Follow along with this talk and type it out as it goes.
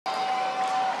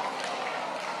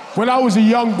When I was a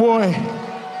young boy,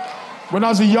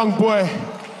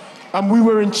 and we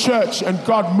were in church and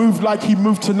God moved like he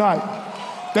moved tonight,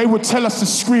 they would tell us to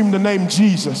scream the name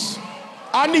Jesus.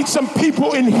 I need some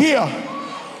people in here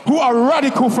who are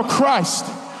radical for Christ.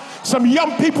 Some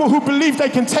young people who believe they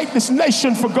can take this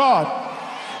nation for God.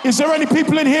 Is there any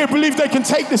people in here who believe they can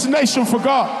take this nation for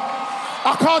God?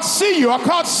 I can't see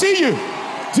you.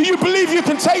 Do you believe you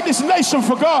can take this nation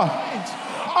for God?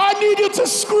 I need you to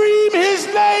scream his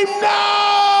name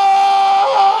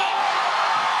now.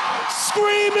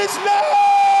 Scream his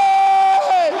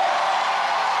name.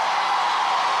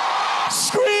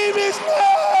 Scream his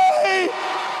name.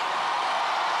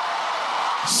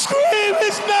 Scream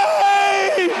his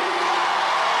name.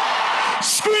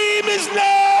 Scream his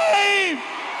name.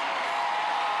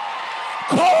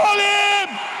 Call him.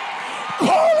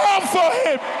 Call out for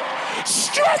him.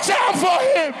 Stretch out for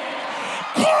him.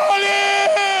 Call him.